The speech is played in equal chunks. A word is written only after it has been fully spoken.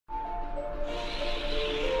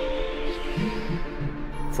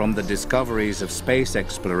From the discoveries of space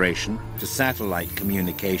exploration to satellite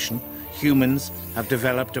communication, humans have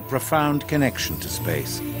developed a profound connection to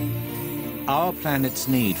space. Our planet's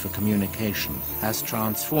need for communication has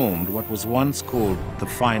transformed what was once called the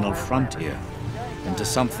final frontier into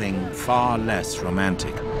something far less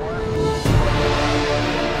romantic.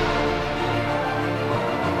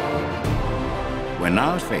 We're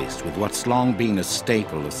now faced with what's long been a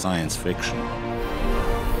staple of science fiction: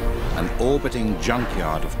 an orbiting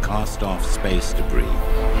junkyard of cast-off space debris.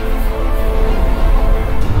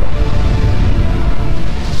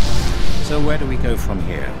 So where do we go from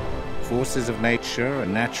here? Forces of nature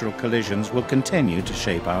and natural collisions will continue to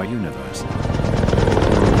shape our universe.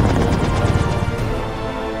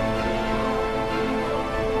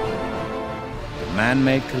 But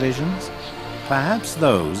man-made collisions? Perhaps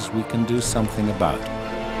those we can do something about.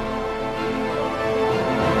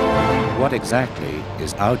 What exactly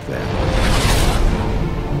is out there?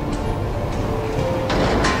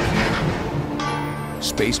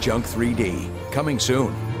 Space Junk 3D, coming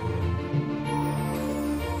soon.